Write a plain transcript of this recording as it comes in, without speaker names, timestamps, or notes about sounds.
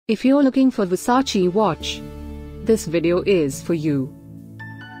If you're looking for Versace watch, this video is for you.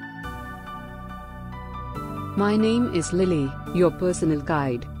 My name is Lily, your personal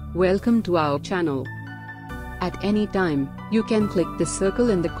guide. Welcome to our channel. At any time, you can click the circle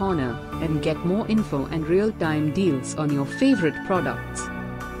in the corner and get more info and real-time deals on your favorite products.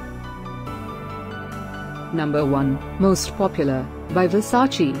 Number 1, Most Popular, by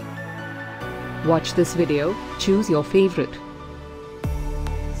Versace. Watch this video, choose your favorite.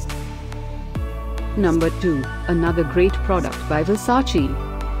 Number 2, another great product by Versace.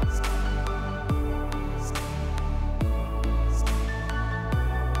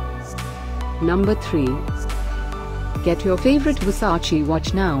 Number 3. Get your favorite Versace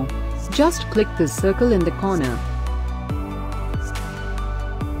watch now. Just click the circle in the corner.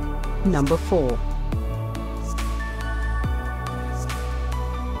 Number 4.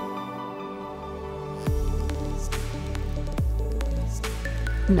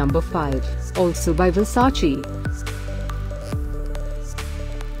 Number 5, also by Versace.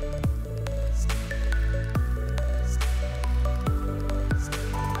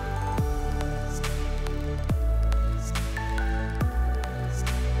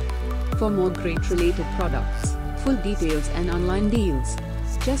 For more great related products, full details and online deals,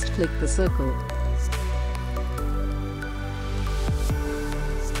 just click the circle.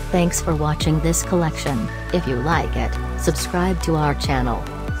 Thanks for watching this collection. If you like it, subscribe to our channel.